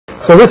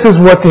So this is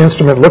what the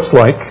instrument looks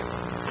like.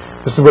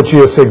 This is what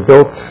GeoSIG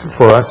built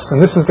for us,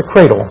 and this is the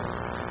cradle.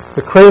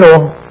 The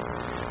cradle,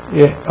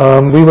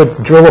 we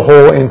would drill a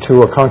hole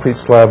into a concrete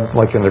slab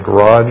like in the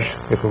garage,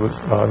 if it was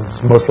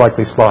the most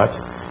likely spot.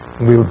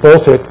 And we would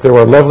bolt it. There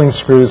were leveling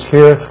screws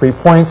here, 3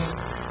 points.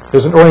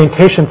 There's an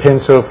orientation pin,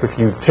 so if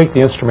you take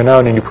the instrument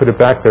out and you put it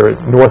back there,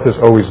 north is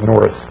always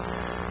north.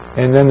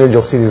 And then there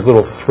you'll see these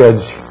little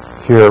threads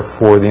here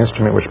for the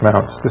instrument which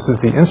mounts. This is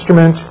the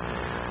instrument.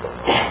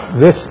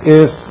 This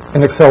is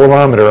an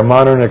accelerometer, a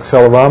modern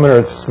accelerometer.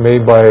 It's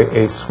made by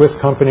a Swiss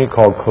company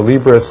called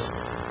Colibris.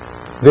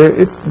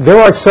 There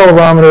are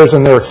accelerometers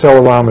and there are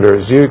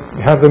accelerometers. You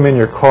have them in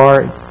your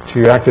car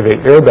to activate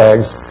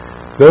airbags.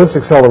 Those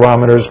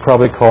accelerometers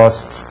probably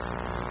cost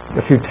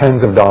a few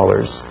tens of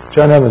dollars.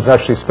 John Evans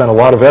actually spent a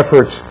lot of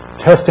effort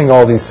testing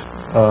all these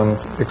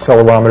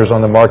accelerometers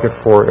on the market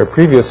for a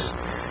previous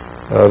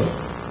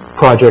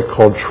project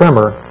called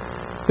Tremor.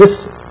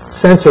 This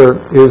sensor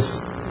is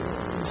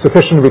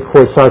sufficient to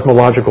record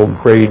seismological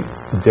grade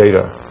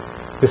data.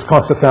 This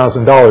costs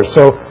 $1,000.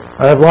 So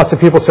I have lots of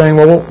people saying,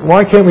 well,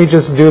 why can't we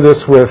just do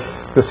this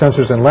with the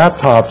sensors in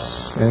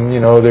laptops? And,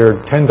 you know, they're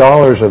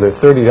 $10 or they're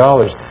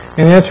 $30.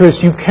 And the answer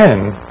is you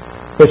can,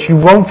 but you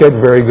won't get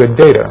very good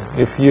data.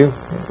 If you,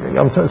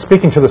 I'm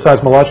speaking to the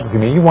seismological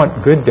community, you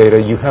want good data,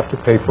 you have to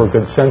pay for a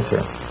good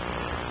sensor.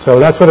 So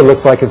that's what it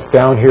looks like. It's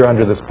down here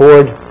under this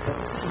board.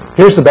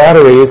 Here's the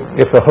battery.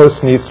 If a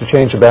host needs to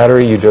change the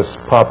battery, you just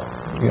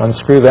you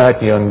unscrew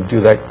that, you undo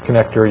that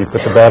connector, you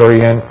put the battery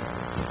in,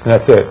 and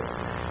that's it.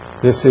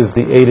 This is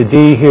the A to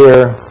D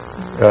here.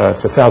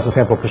 It's 1,000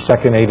 sample per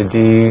second A to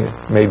D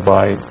made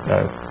by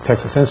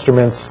Texas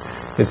Instruments.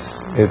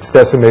 It's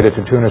decimated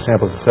to 200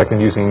 samples a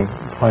second using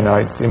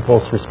finite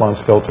impulse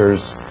response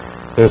filters.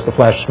 There's the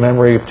flash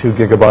memory of 2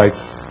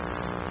 gigabytes,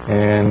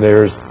 and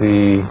there's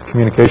the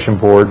communication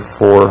board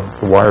for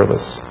the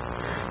wireless.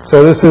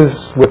 So this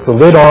is with the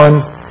lid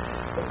on.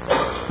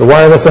 The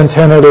wireless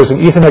antenna, there's an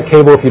Ethernet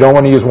cable if you don't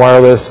want to use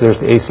wireless. There's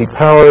the AC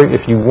power.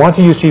 If you want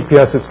to use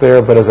GPS, it's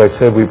there, but as I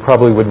said, we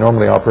probably would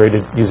normally operate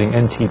it using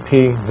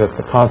NTP. That's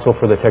the console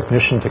for the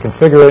technician to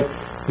configure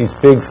it. These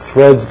big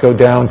threads go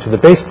down to the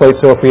base plate,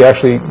 so if we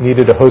actually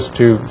needed a host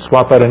to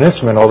swap out an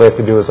instrument, all they have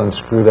to do is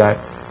unscrew that,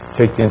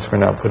 take the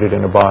instrument out, put it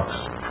in a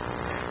box.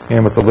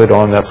 And with the lid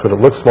on, that's what it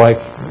looks like.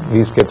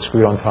 These get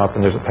screwed on top,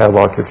 and there's a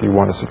padlock if you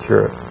want to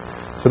secure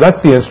it. So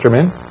that's the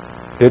instrument.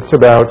 It's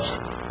about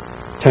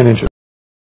 10 inches.